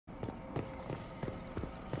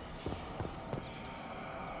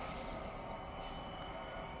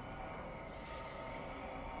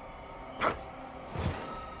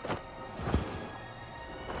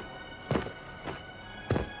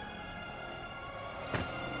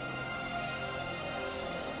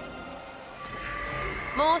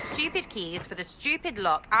More stupid keys for the stupid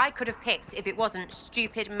lock I could have picked if it wasn't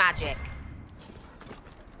stupid magic.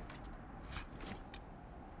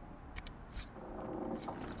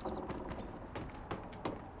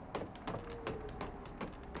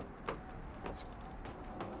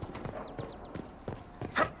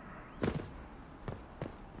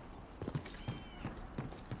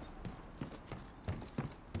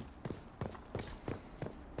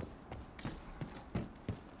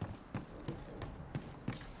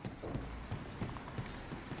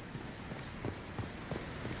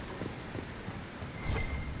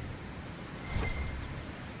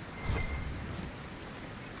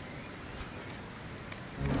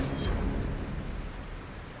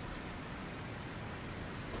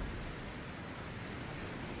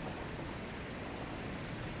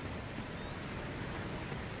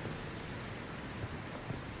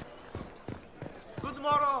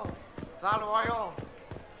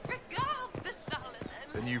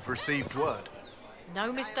 Then you've received word.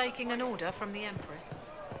 No mistaking an order from the Empress.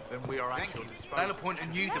 Then we are at your disposal. They'll appoint a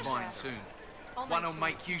new divine soon. One will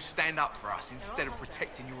make you stand up for us instead of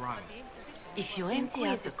protecting your own. If you empty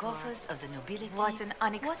out the coffers of the nobility, what an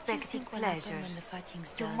unexpected pleasure.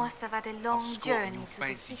 You must have had a long journey to the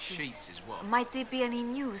fancy city. sheets as well. Might there be any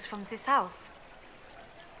news from this house?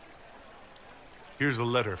 Here's a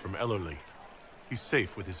letter from Ellerly. He's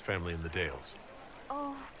safe with his family in the Dales.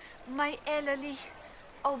 Oh, my Ellerly.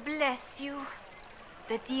 Oh, bless you.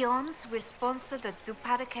 The Dions will sponsor the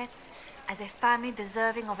Duparakets as a family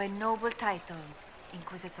deserving of a noble title,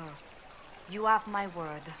 Inquisitor. You have my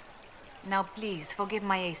word. Now please, forgive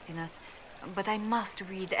my hastiness, but I must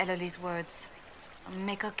read Ellerly's words.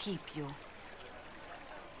 Make her keep you.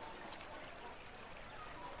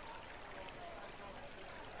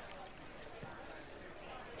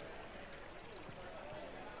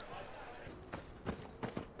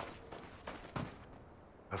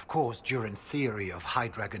 Of course, Duran's theory of High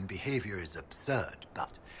Dragon behavior is absurd, but...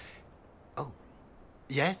 Oh.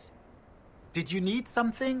 Yes? Did you need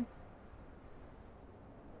something?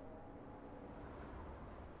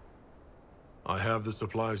 I have the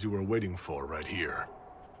supplies you were waiting for right here.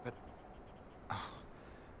 But... Oh,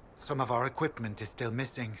 some of our equipment is still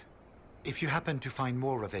missing. If you happen to find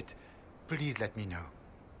more of it, please let me know.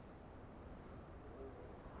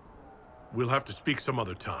 We'll have to speak some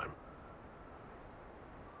other time.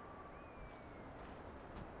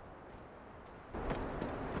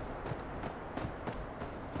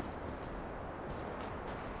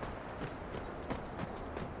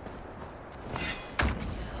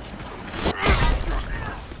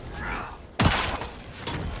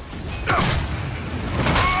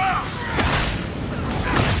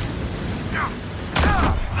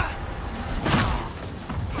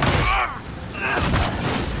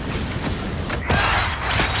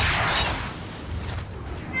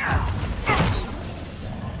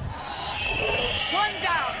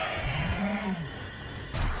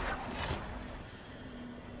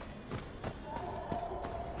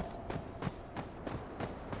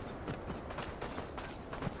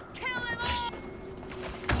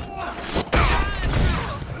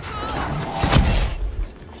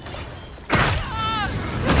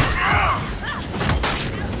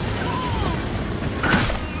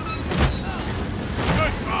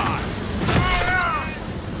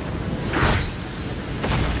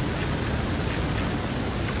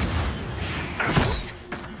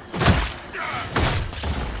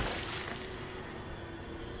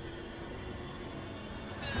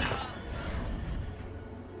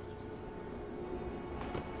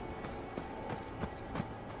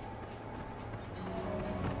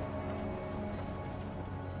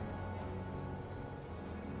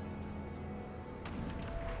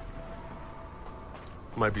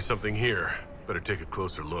 Might be something here. Better take a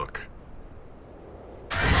closer look.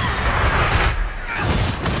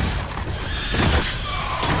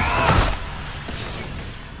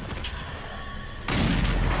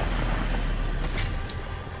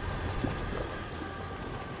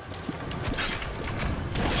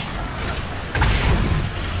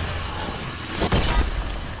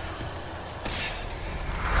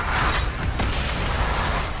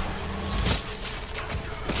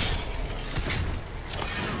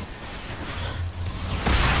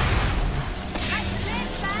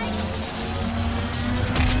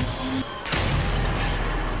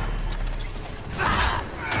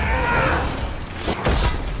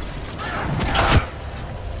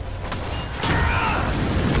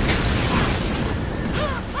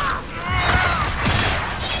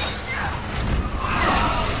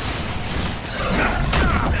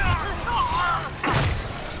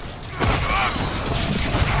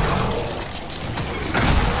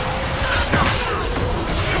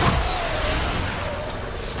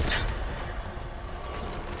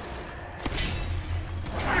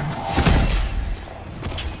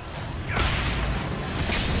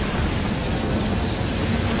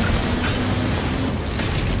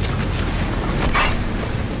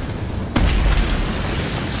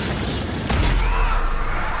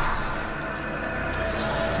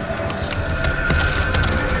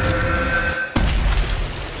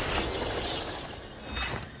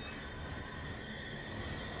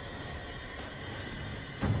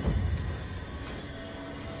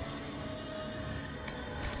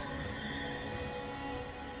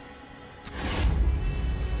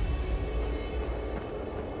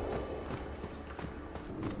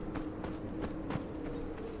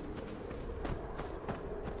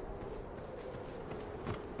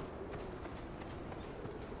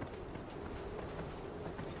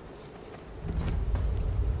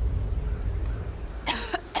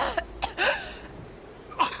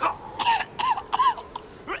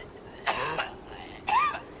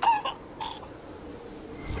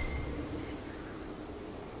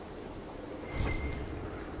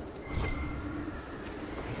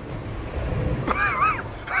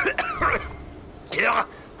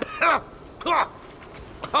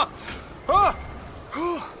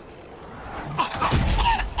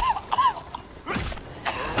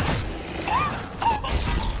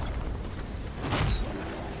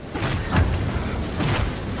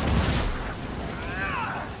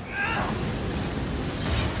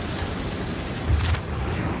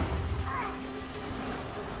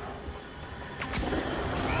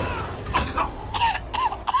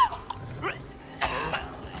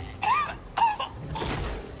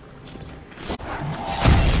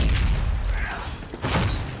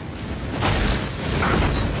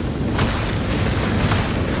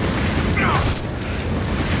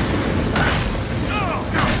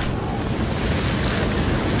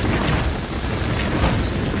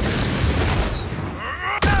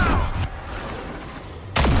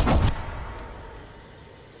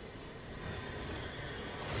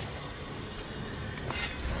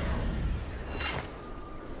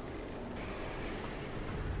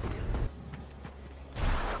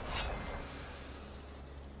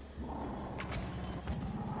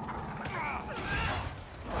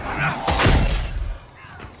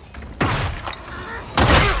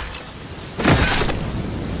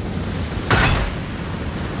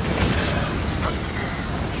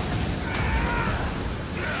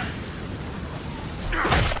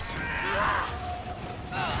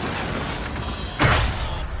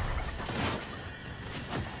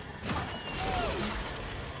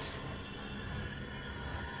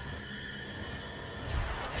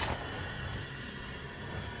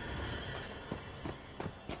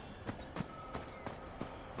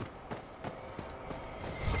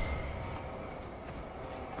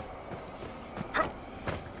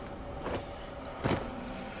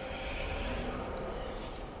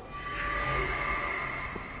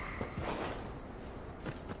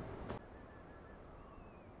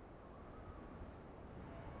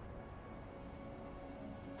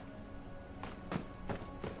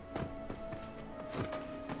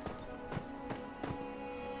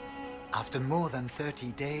 After more than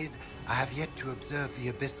 30 days, I have yet to observe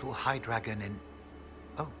the abyssal high dragon in...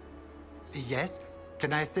 Oh. Yes?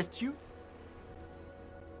 Can I assist you?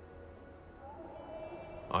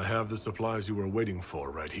 I have the supplies you were waiting for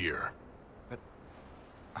right here. But...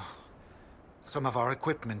 some of our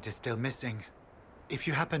equipment is still missing. If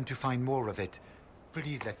you happen to find more of it,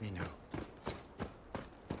 please let me know.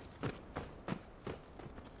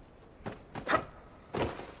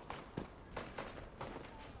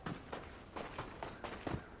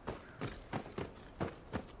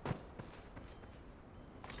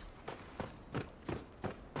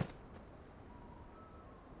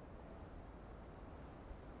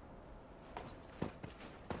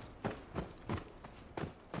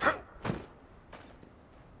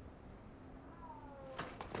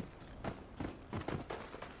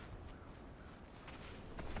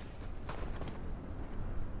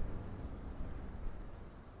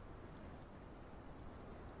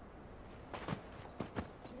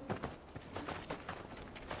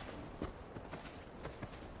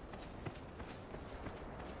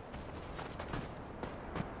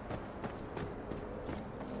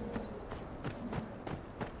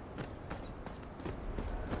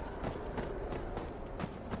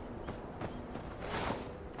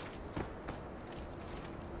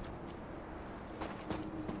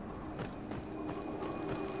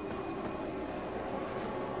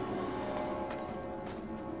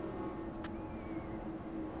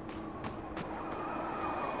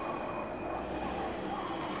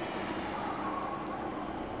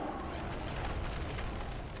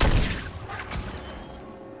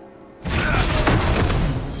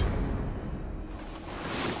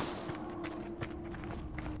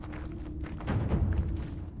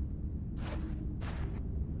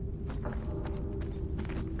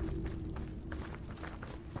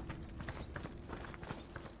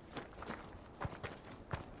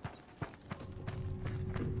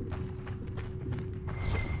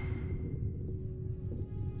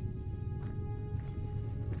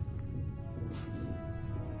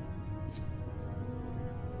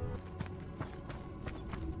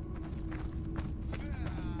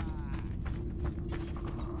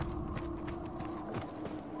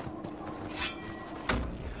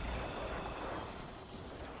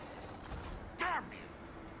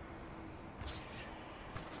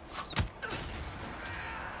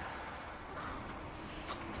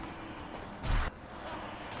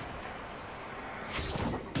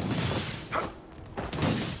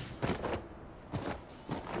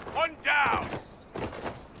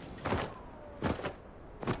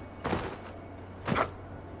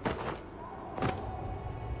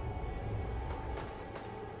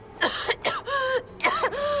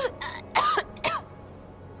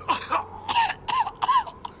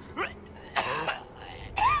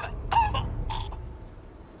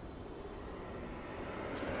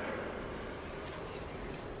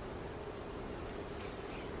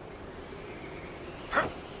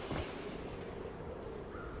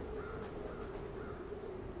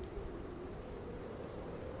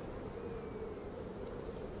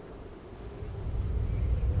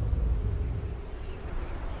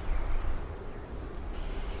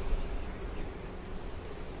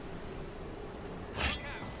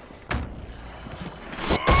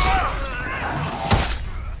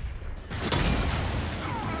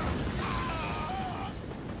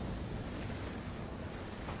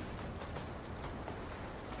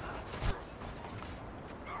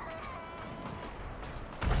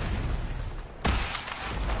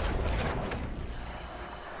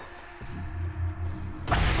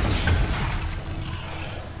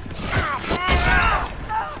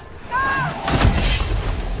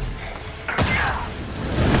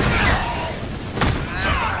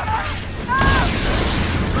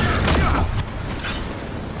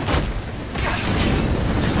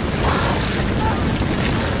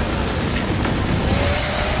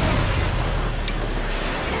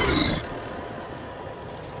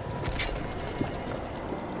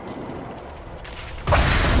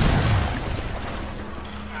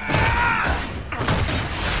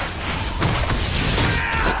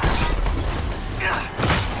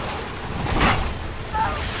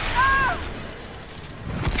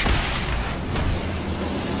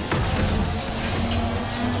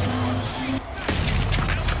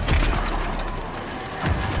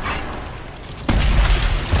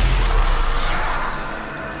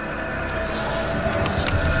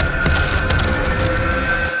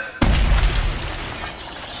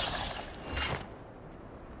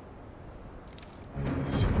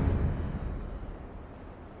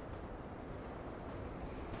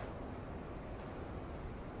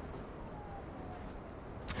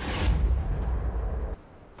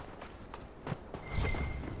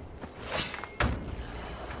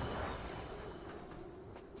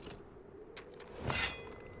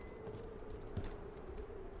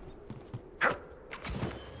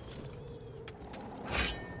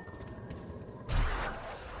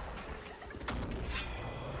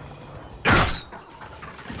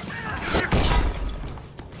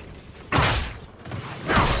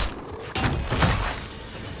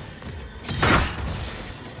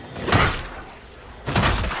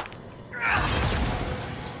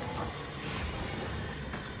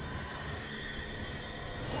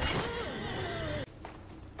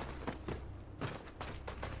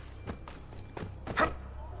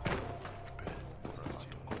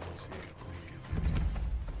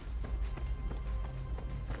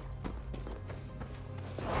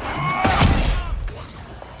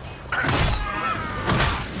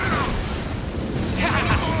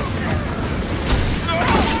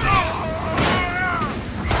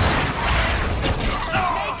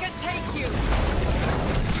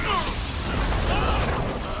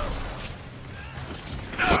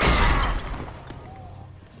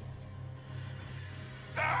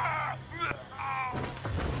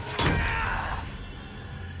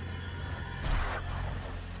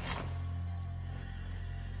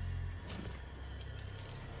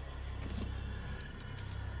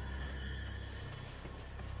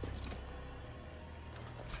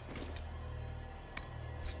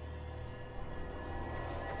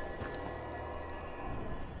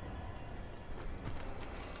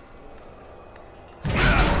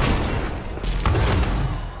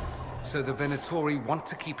 So the Venatori want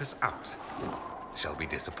to keep us out. Shall we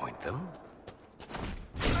disappoint them?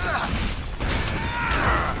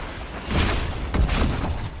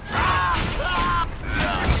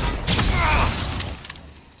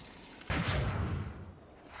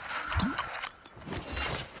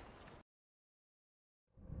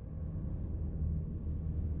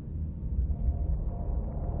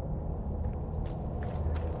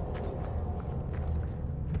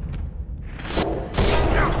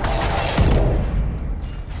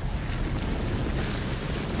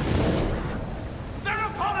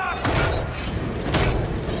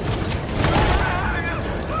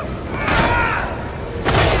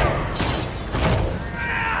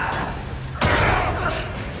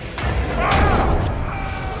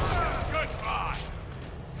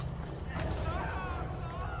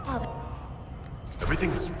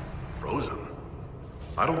 Everything's frozen.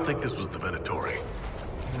 I don't think this was the Venatori.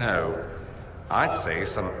 No. I'd say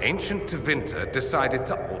some ancient Tevinter decided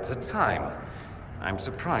to alter time. I'm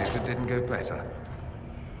surprised it didn't go better.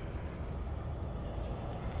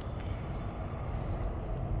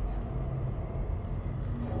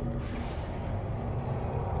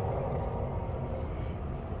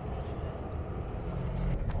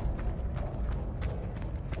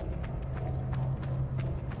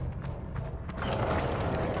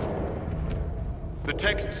 The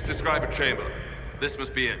texts describe a chamber. This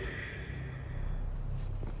must be it.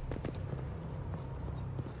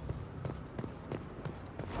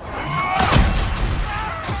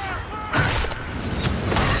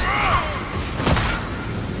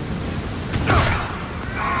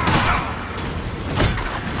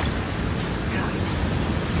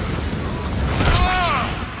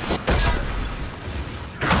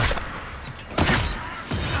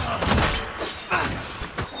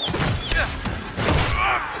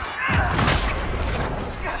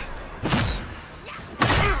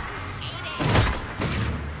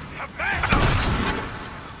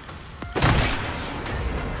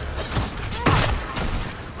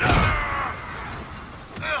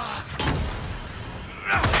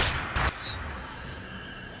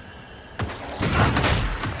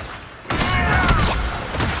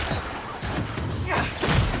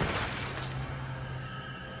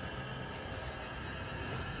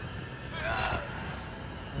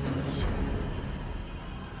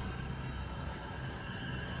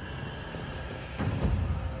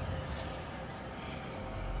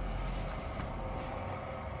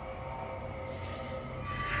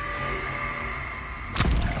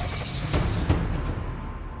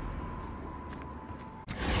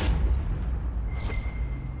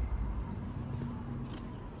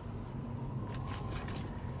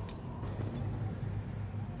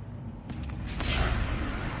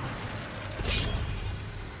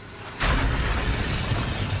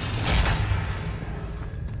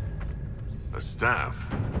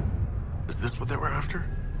 Staff? Is this what they were after?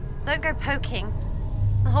 Don't go poking.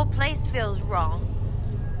 The whole place feels wrong.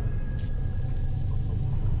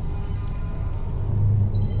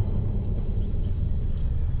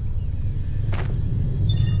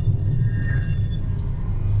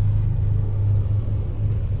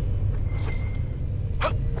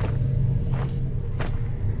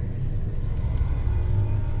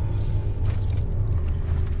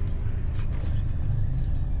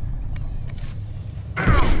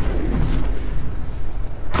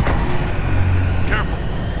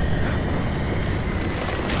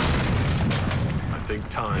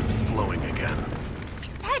 Time's flowing again.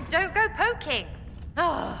 I said, don't go poking.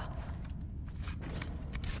 Oh.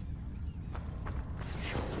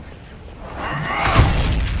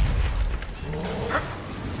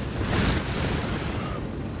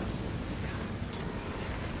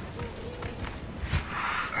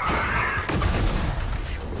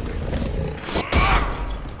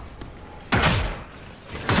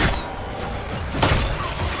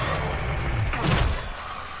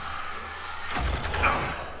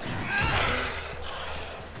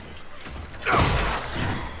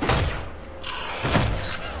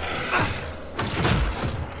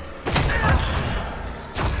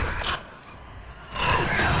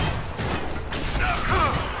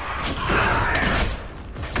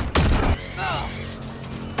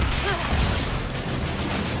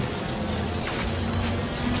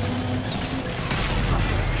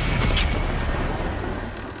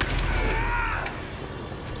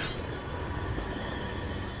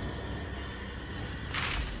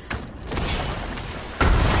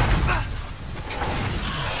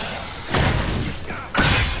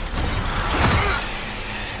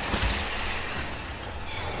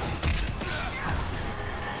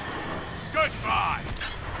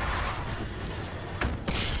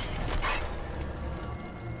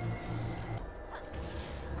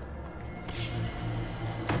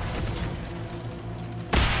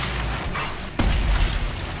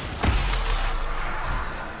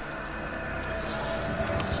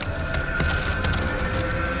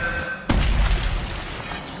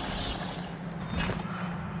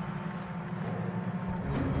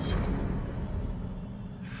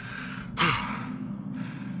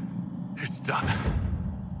 done.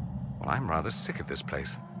 Well, I'm rather sick of this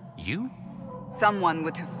place. You? Someone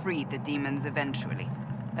would have freed the demons eventually.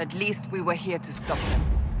 At least we were here to stop them.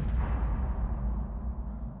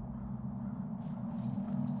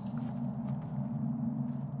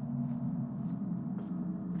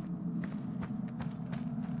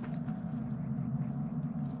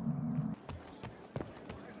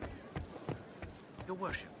 Your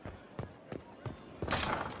worship.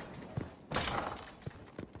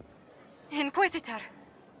 Inquisitor!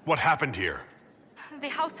 What happened here? The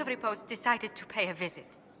House of Repose decided to pay a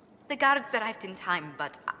visit. The guards arrived in time,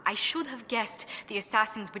 but I should have guessed the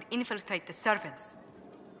assassins would infiltrate the servants.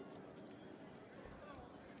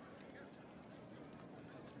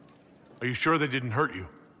 Are you sure they didn't hurt you?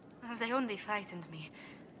 They only frightened me.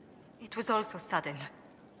 It was all so sudden.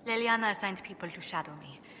 Leliana assigned people to shadow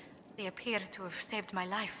me. They appear to have saved my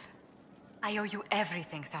life. I owe you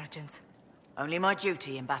everything, Sergeant. Only my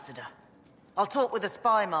duty, Ambassador. I'll talk with the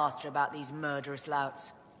spy master about these murderous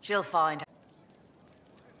louts. She'll find...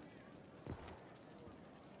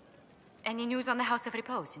 Any news on the House of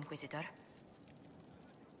Repose, Inquisitor?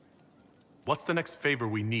 What's the next favor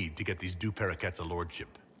we need to get these Du Paraquets a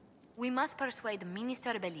lordship? We must persuade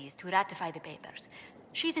Minister Belize to ratify the papers.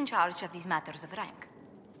 She's in charge of these matters of rank.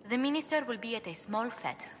 The minister will be at a small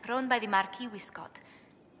fete thrown by the Marquis Wiscott.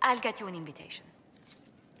 I'll get you an invitation.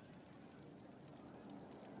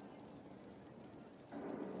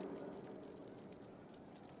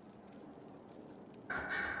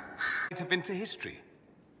 Into history.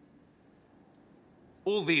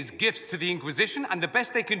 All these gifts to the Inquisition, and the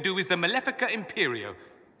best they can do is the Malefica Imperio.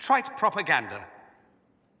 Trite propaganda.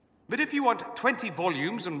 But if you want 20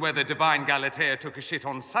 volumes on whether Divine Galatea took a shit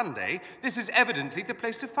on Sunday, this is evidently the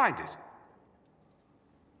place to find it.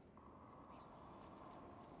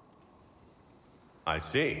 I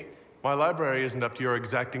see. My library isn't up to your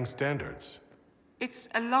exacting standards. It's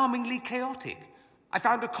alarmingly chaotic. I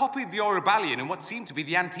found a copy of the Oribalian in what seemed to be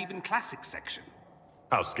the Antivan Classics section.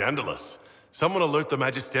 How scandalous. Someone alert the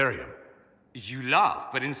Magisterium. You laugh,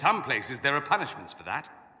 but in some places there are punishments for that.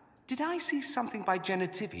 Did I see something by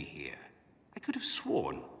Genitivi here? I could have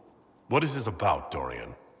sworn. What is this about,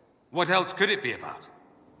 Dorian? What else could it be about?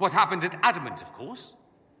 What happened at Adamant, of course.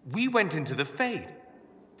 We went into the Fade.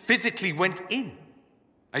 Physically went in.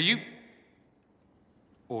 Are you...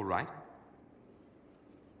 all right?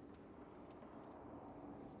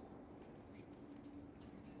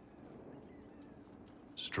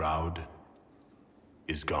 Stroud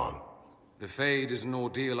is gone. The Fade is an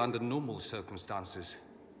ordeal under normal circumstances.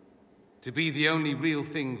 To be the only real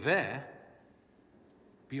thing there,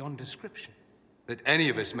 beyond description. That any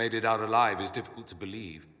of us made it out alive is difficult to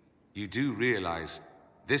believe. You do realize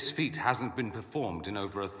this feat hasn't been performed in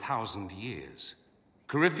over 1,000 years.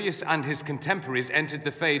 Corypheus and his contemporaries entered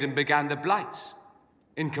the Fade and began the Blights.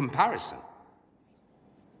 In comparison,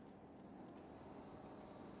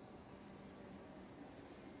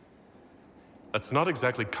 that's not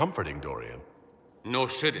exactly comforting, Dorian. nor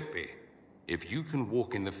should it be. If you can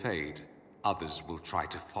walk in the Fade, others will try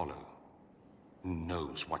to follow. Who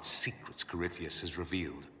knows what secrets Corypheus has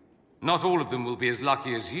revealed? Not all of them will be as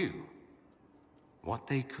lucky as you. What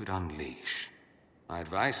they could unleash. My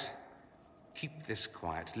advice? Keep this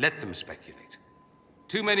quiet. Let them speculate.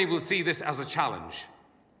 Too many will see this as a challenge.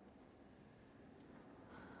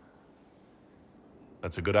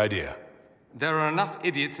 That's a good idea. There are enough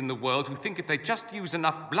idiots in the world who think if they just use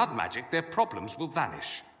enough blood magic, their problems will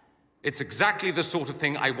vanish. It's exactly the sort of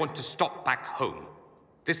thing I want to stop back home.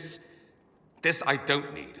 This I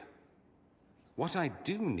don't need. What I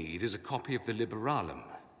do need is a copy of the Liberalum.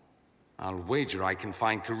 I'll wager I can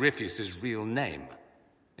find Corypheus's real name.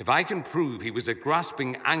 If I can prove he was a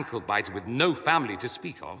grasping ankle-biter with no family to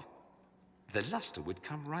speak of, the luster would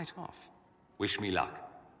come right off. Wish me luck.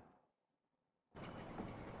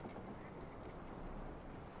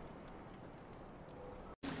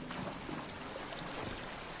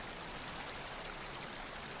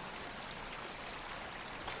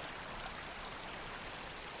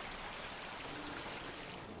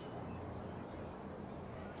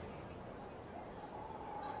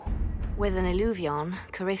 With an illuvion,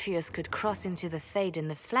 Corypheus could cross into the Fade in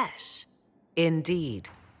the flesh. Indeed.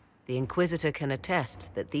 The Inquisitor can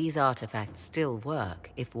attest that these artifacts still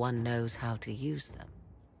work if one knows how to use them.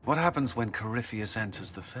 What happens when Corypheus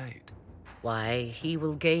enters the Fade? Why, he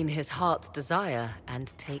will gain his heart's desire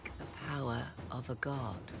and take the power of a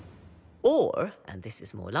god. Or, and this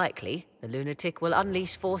is more likely, the lunatic will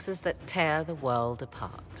unleash forces that tear the world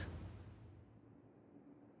apart.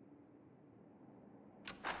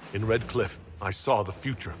 In Red Cliff, I saw the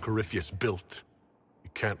future Corypheus built. You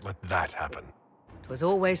can't let that happen. 'Twas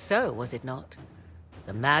always so, was it not?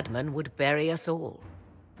 The madman would bury us all.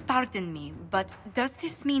 Pardon me, but does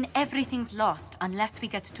this mean everything's lost unless we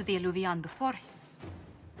get to the Illuvian before him?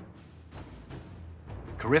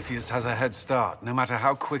 Corypheus has a head start, no matter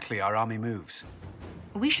how quickly our army moves.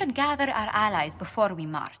 We should gather our allies before we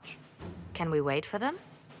march. Can we wait for them?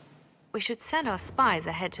 We should send our spies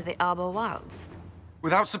ahead to the Arbor Wilds.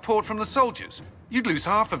 Without support from the soldiers, you'd lose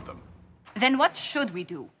half of them. Then what should we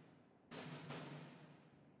do?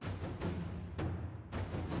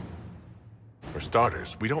 For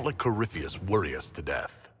starters, we don't let Corypheus worry us to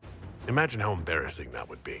death. Imagine how embarrassing that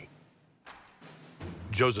would be.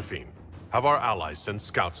 Josephine, have our allies send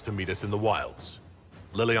scouts to meet us in the wilds.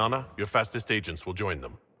 Liliana, your fastest agents will join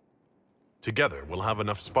them. Together, we'll have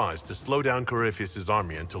enough spies to slow down Corypheus's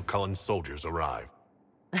army until Cullen's soldiers arrive.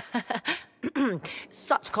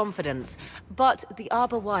 Such confidence. But the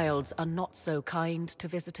Arbor Wilds are not so kind to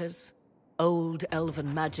visitors. Old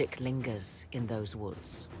elven magic lingers in those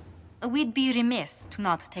woods. We'd be remiss to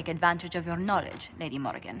not take advantage of your knowledge, Lady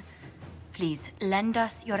Morrigan. Please, lend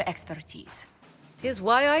us your expertise. 'Tis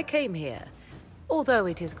why I came here, although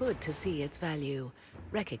it is good to see its value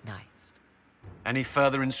recognized. Any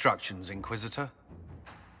further instructions, Inquisitor?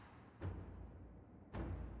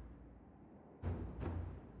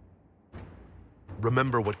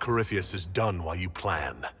 Remember what Corypheus has done while you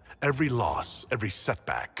plan. Every loss, every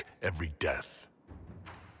setback, every death.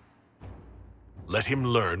 Let him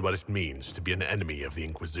learn what it means to be an enemy of the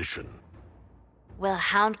Inquisition. We'll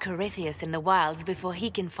hound Corypheus in the wilds before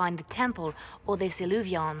he can find the temple or this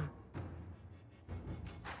Illuvian.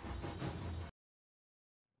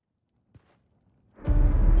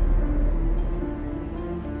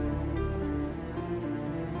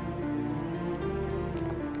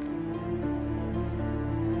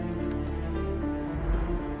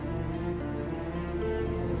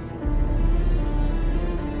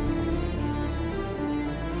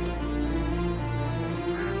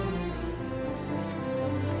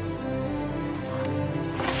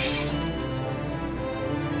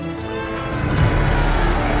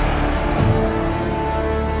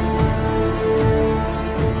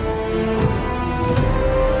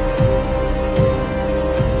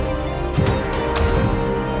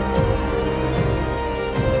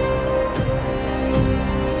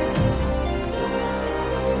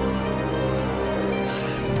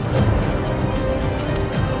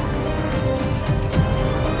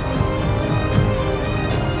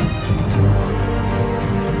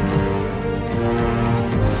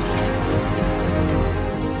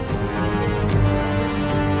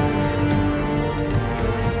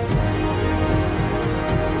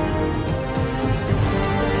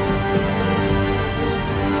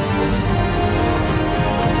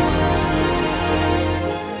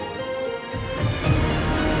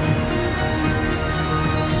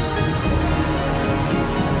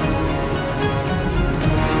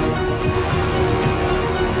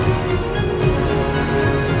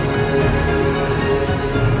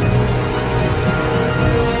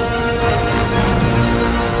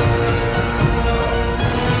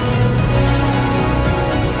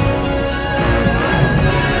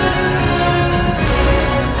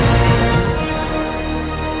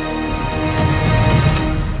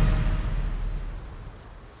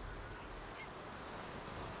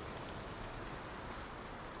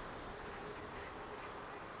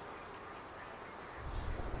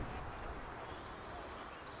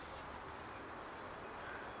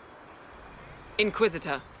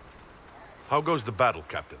 Inquisitor. How goes the battle,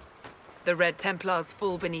 Captain? The Red Templars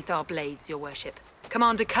fall beneath our blades, your worship.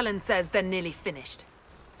 Commander Cullen says they're nearly finished.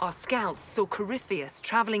 Our scouts saw Corypheus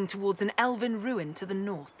traveling towards an elven ruin to the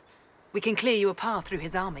north. We can clear you a path through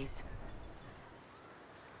his armies.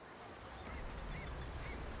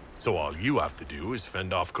 So all you have to do is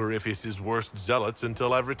fend off Corypheus's worst zealots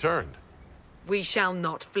until I've returned. We shall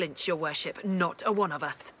not flinch, your worship, not a one of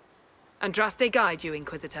us. Andraste guide you,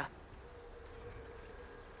 Inquisitor.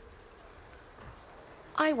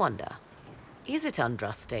 I wonder, is it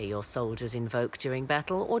Andraste your soldiers invoke during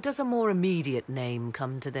battle, or does a more immediate name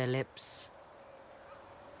come to their lips?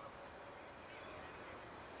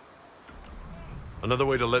 Another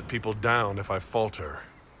way to let people down if I falter.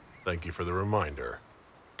 Thank you for the reminder.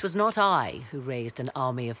 'Twas not I who raised an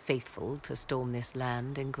army of faithful to storm this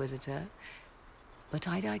land, Inquisitor. But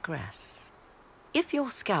I digress. If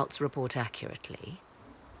your scouts report accurately,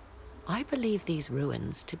 I believe these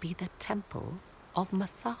ruins to be the temple of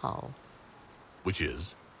Mathal. Which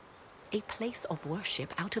is? A place of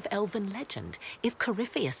worship out of elven legend. If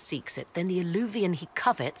Corypheus seeks it, then the Illuvian he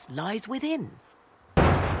covets lies within.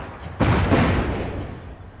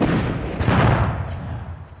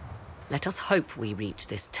 Let us hope we reach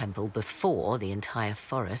this temple before the entire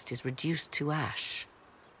forest is reduced to ash.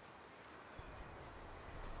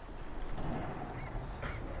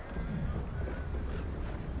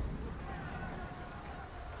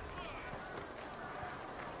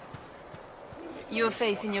 Your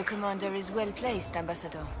faith in your commander is well placed,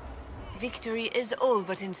 Ambassador. Victory is all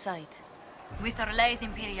but in sight. With Orlay's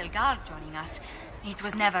Imperial Guard joining us, it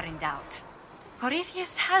was never in doubt.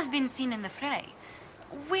 Corypheus has been seen in the fray.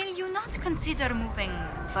 Will you not consider moving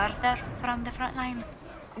further from the front line?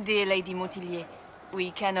 Dear Lady Montilyet,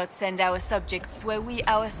 we cannot send our subjects where we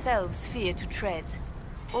ourselves fear to tread.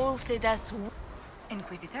 All Thedas...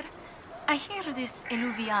 Inquisitor, I hear this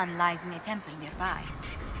Eluvian lies in a temple nearby.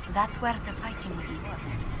 That's where the fighting will be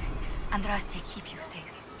worst. Andraste keep you safe.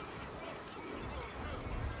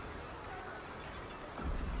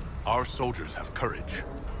 Our soldiers have courage.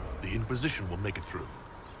 The Inquisition will make it through.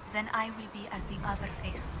 Then I will be as the other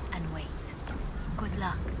faithful and wait. Good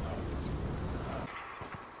luck.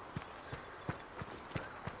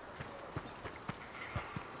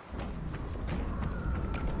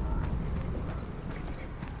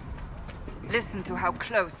 Listen to how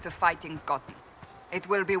close the fighting's gotten. It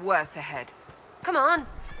will be worse ahead. Come on,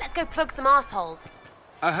 let's go plug some assholes.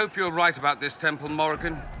 I hope you're right about this temple,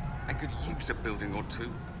 Morrigan. I could use a building or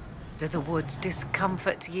two. Do the woods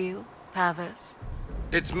discomfort you, Pavos?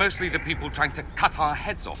 It's mostly the people trying to cut our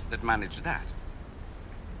heads off that manage that.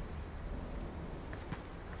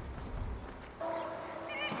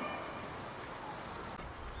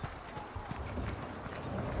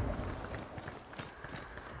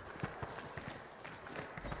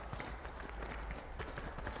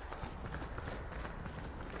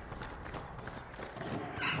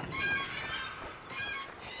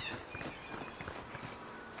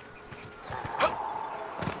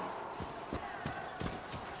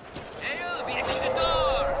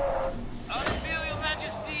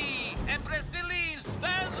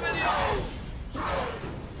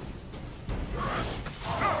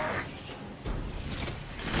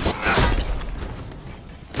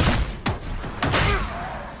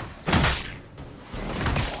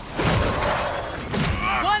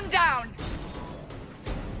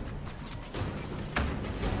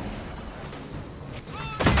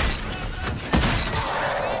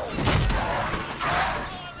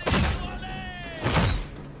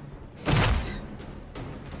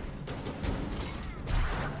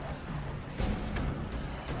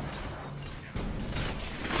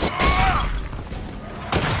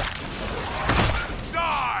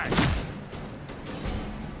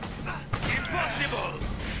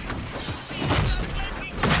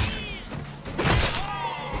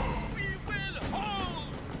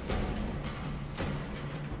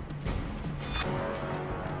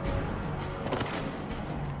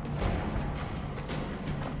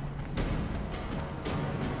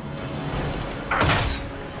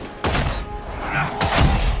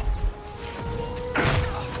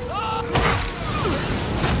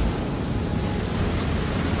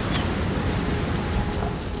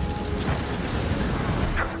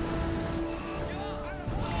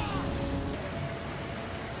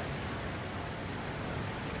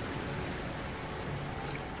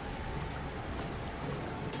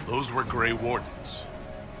 Those were Grey Wardens.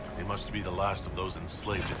 They must be the last of those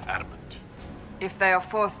enslaved at Adamant. If they are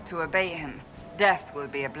forced to obey him, death will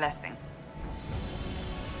be a blessing.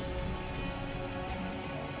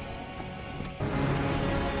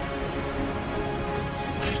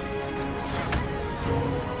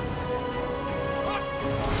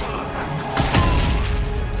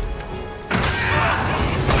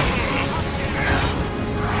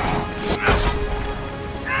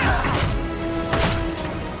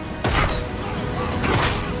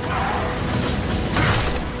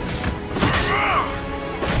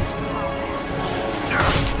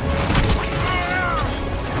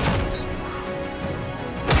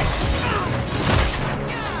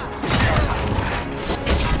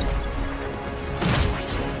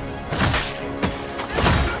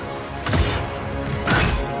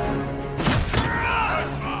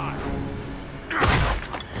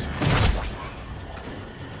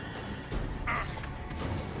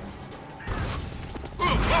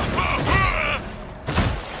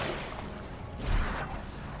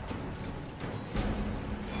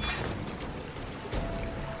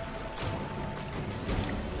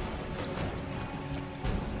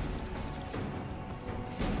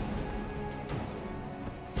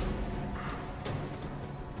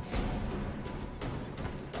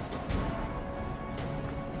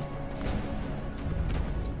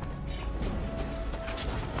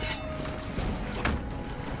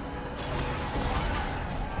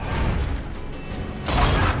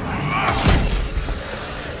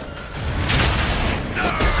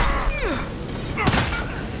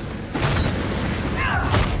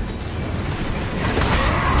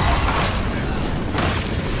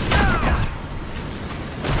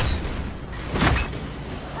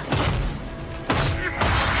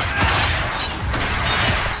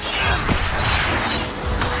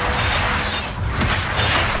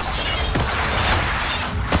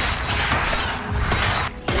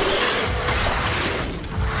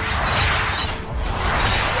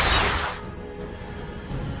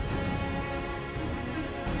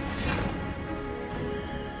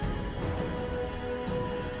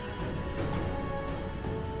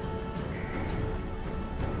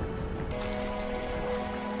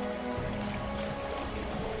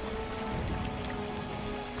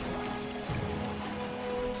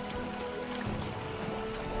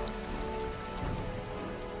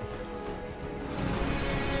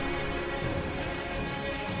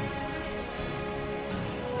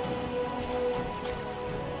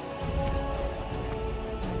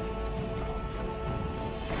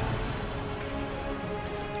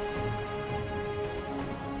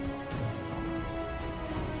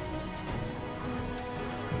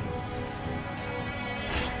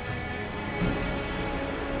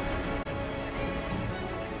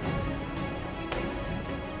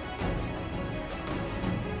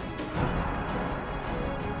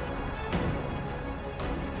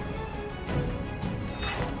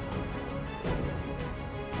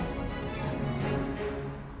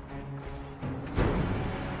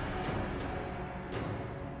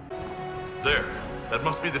 That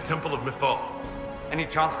must be the Temple of Mythal. Any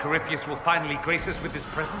chance Corypheus will finally grace us with his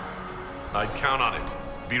presence? I'd count on it.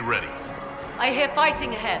 Be ready. I hear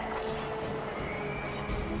fighting ahead.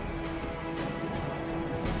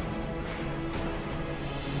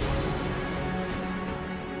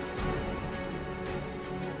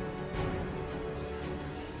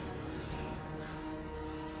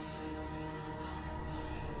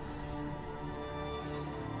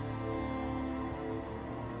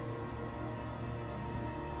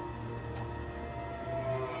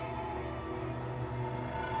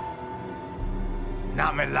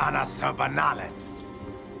 Namelana Sabanale.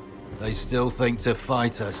 They still think to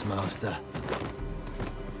fight us, Master.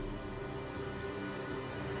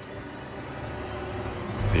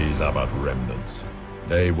 These are but remnants.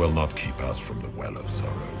 They will not keep us from the Well of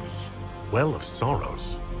Sorrows. Well of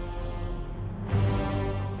Sorrows?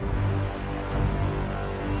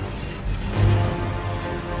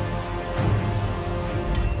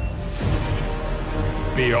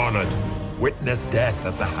 Be honored. Witness death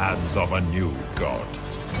at the hands of a new god.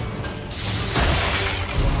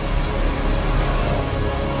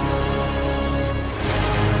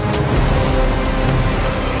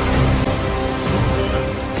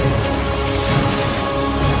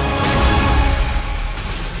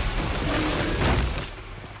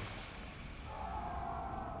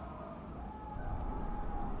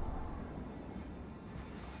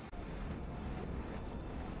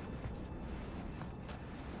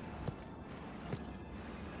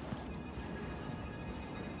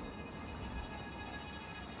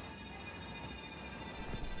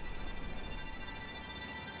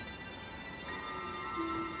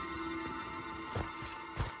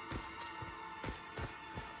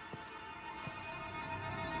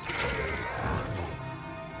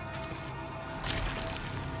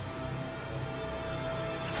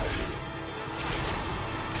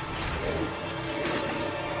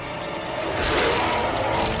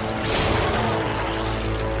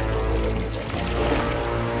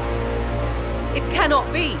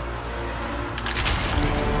 Cannot be!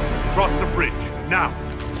 Cross the bridge, now!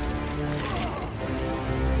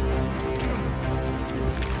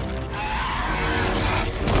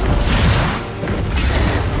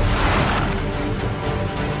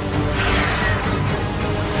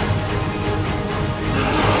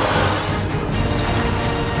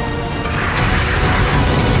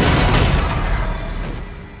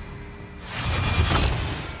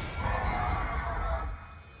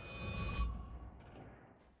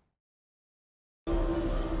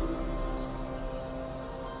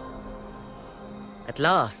 At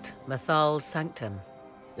last, Mythal's sanctum.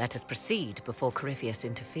 Let us proceed before Corypheus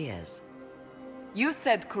interferes. You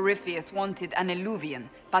said Corypheus wanted an eluvian,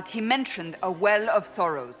 but he mentioned a Well of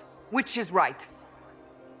Sorrows. Which is right?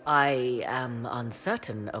 I am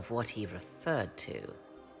uncertain of what he referred to.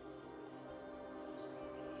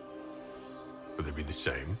 Could they be the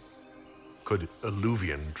same? Could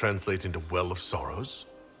eluvian translate into Well of Sorrows?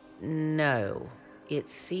 No. It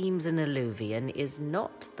seems an eluvian is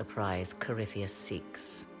not the prize Corypheus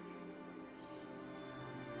seeks.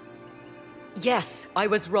 Yes, I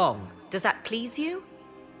was wrong. Does that please you?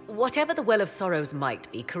 Whatever the Well of Sorrows might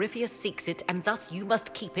be, Corypheus seeks it, and thus you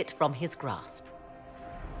must keep it from his grasp.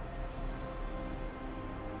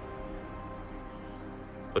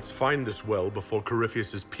 Let's find this well before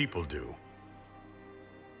Corypheus's people do.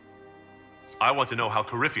 I want to know how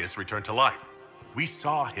Corypheus returned to life. We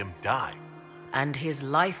saw him die. And his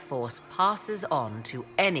life force passes on to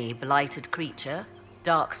any blighted creature,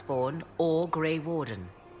 darkspawn, or Grey Warden.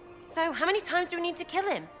 So, how many times do we need to kill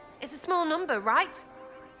him? It's a small number, right?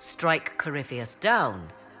 Strike Corypheus down,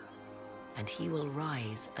 and he will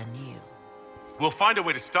rise anew. We'll find a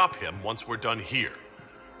way to stop him once we're done here.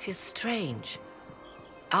 'Tis strange.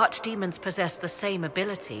 Archdemons possess the same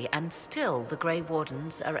ability, and still the Grey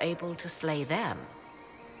Wardens are able to slay them.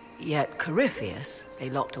 Yet Corypheus they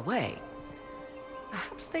locked away.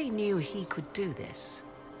 Perhaps they knew he could do this,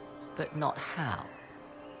 but not how.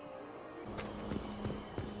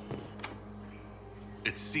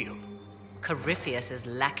 It's sealed. Corypheus's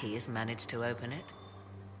lackeys managed to open it.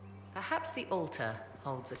 Perhaps the altar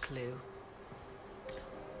holds a clue.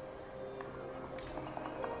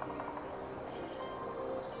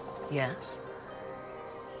 Yes?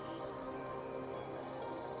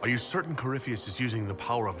 Are you certain Corypheus is using the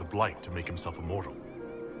power of the Blight to make himself immortal?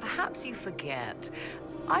 Perhaps you forget.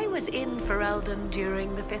 I was in Ferelden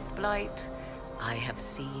during the Fifth Blight. I have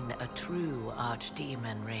seen a true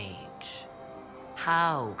archdemon rage.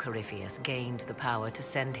 How Corypheus gained the power to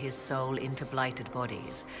send his soul into blighted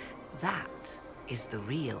bodies, that is the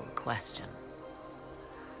real question.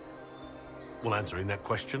 Will answering that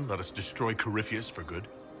question let us destroy Corypheus for good?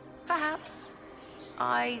 Perhaps.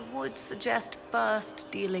 I would suggest first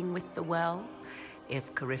dealing with the well.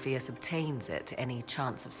 If Corypheus obtains it, any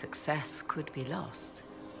chance of success could be lost.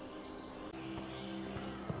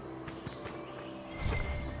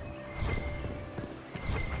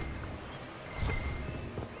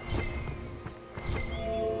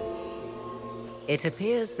 It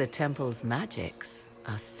appears the temple's magics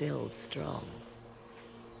are still strong.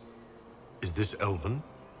 Is this Elven?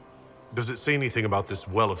 Does it say anything about this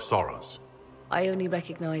Well of Sorrows? I only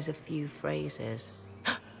recognize a few phrases.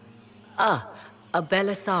 Ah, a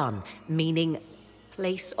Belasan, meaning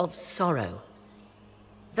place of sorrow.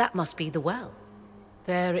 That must be the well.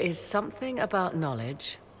 There is something about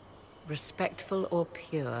knowledge, respectful or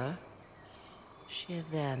pure.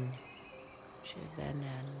 Shivenen.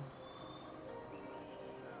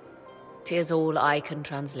 'Tis all I can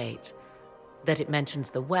translate. That it mentions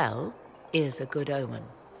the well is a good omen.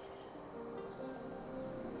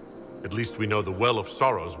 At least we know the Well of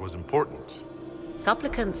Sorrows was important.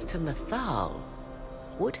 Supplicants to Mathal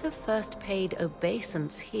would have first paid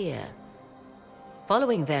obeisance here.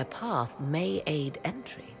 Following their path may aid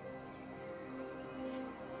entry.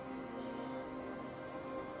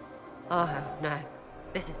 Oh, no.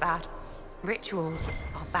 This is bad. Rituals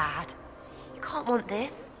are bad. You can't want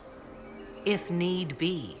this. If need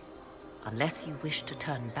be, unless you wish to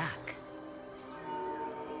turn back.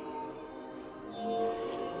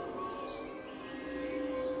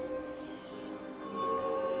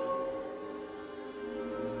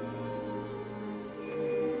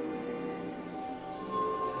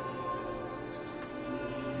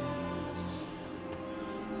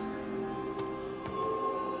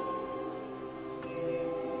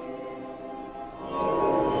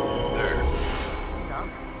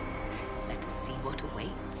 Let us see what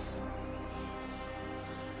awaits.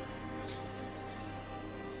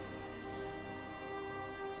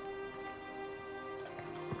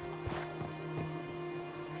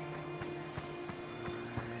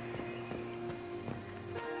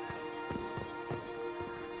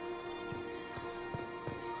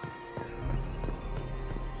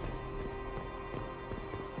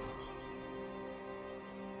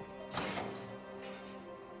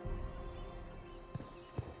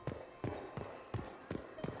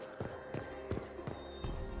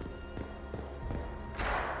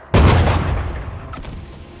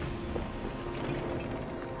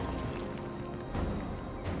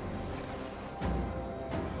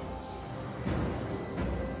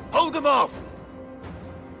 Hold them off!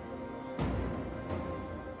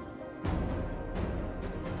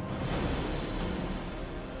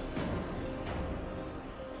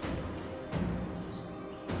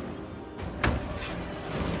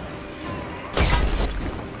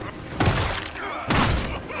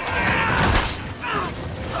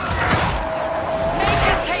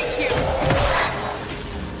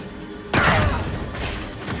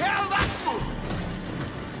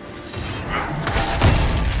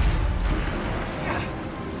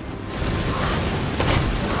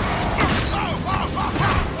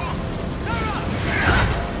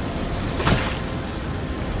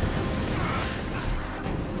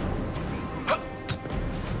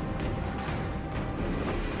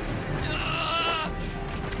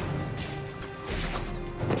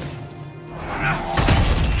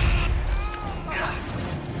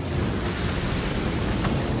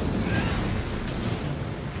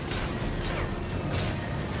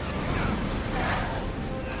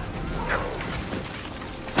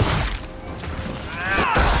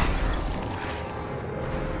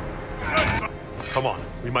 Come on,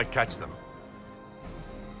 we might catch them.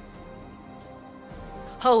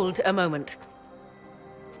 Hold a moment.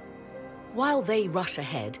 While they rush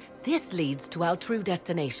ahead, this leads to our true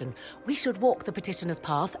destination. We should walk the petitioner's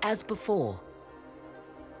path as before.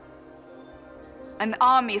 An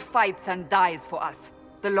army fights and dies for us.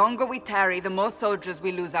 The longer we tarry, the more soldiers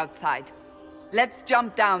we lose outside. Let's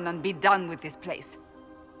jump down and be done with this place.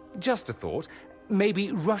 Just a thought.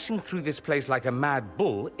 Maybe rushing through this place like a mad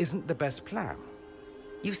bull isn't the best plan.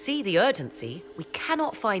 You see the urgency? We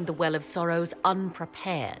cannot find the Well of Sorrows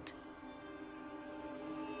unprepared.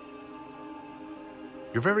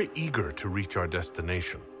 You're very eager to reach our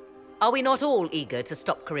destination. Are we not all eager to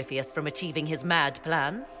stop Corypheus from achieving his mad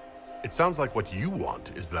plan? It sounds like what you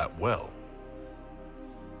want is that well.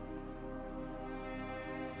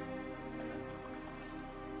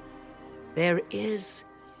 There is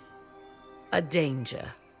a danger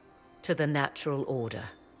to the natural order.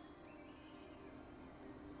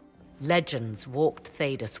 Legends walked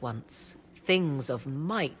Thedas once, things of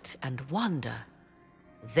might and wonder.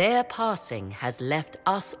 Their passing has left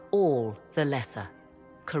us all the lesser.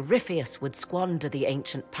 Corypheus would squander the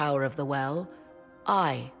ancient power of the well.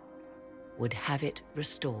 I would have it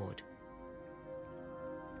restored.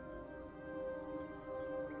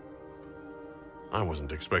 I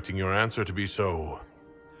wasn't expecting your answer to be so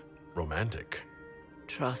romantic.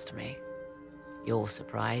 Trust me, your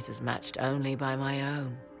surprise is matched only by my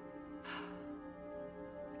own.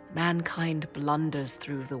 Mankind blunders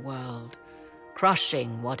through the world,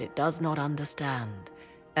 crushing what it does not understand.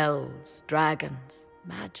 Elves, dragons,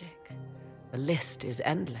 magic. The list is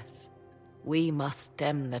endless. We must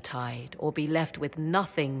stem the tide, or be left with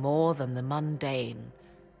nothing more than the mundane.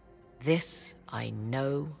 This I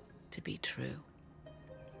know to be true.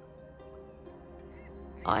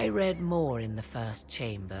 I read more in the first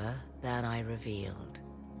chamber than I revealed.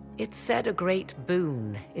 It said a great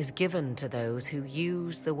boon is given to those who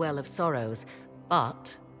use the Well of Sorrows,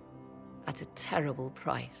 but at a terrible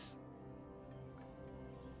price.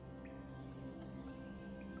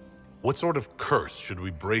 What sort of curse should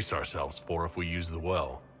we brace ourselves for if we use the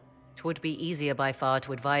well? 'Twould be easier by far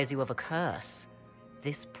to advise you of a curse.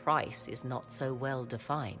 This price is not so well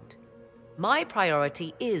defined. My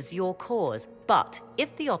priority is your cause, but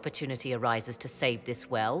if the opportunity arises to save this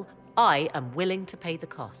well, I am willing to pay the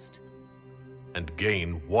cost. And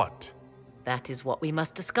gain what? That is what we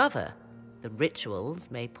must discover. The rituals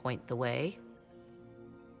may point the way.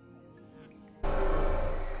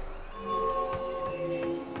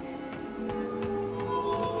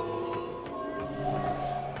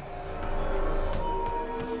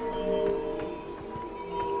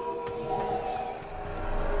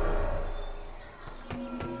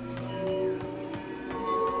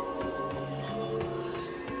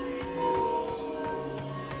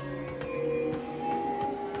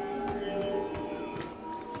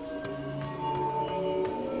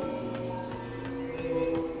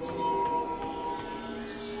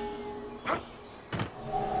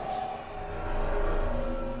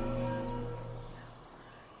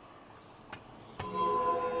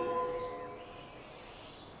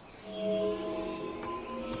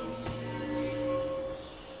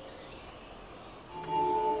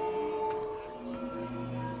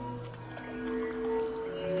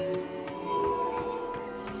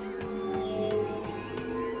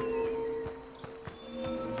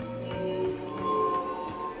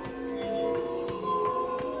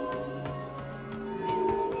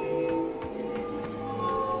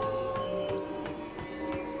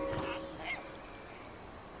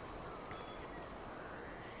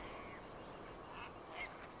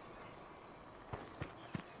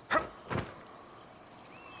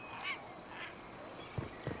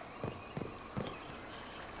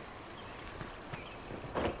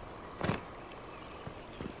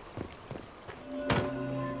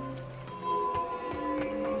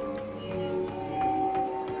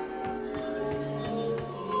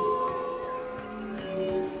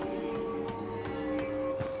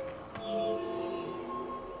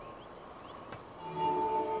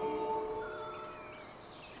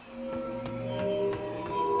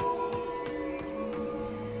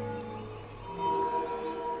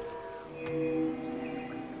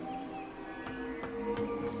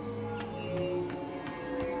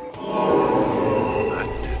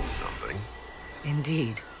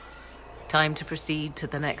 Indeed. Time to proceed to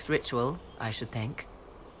the next ritual, I should think.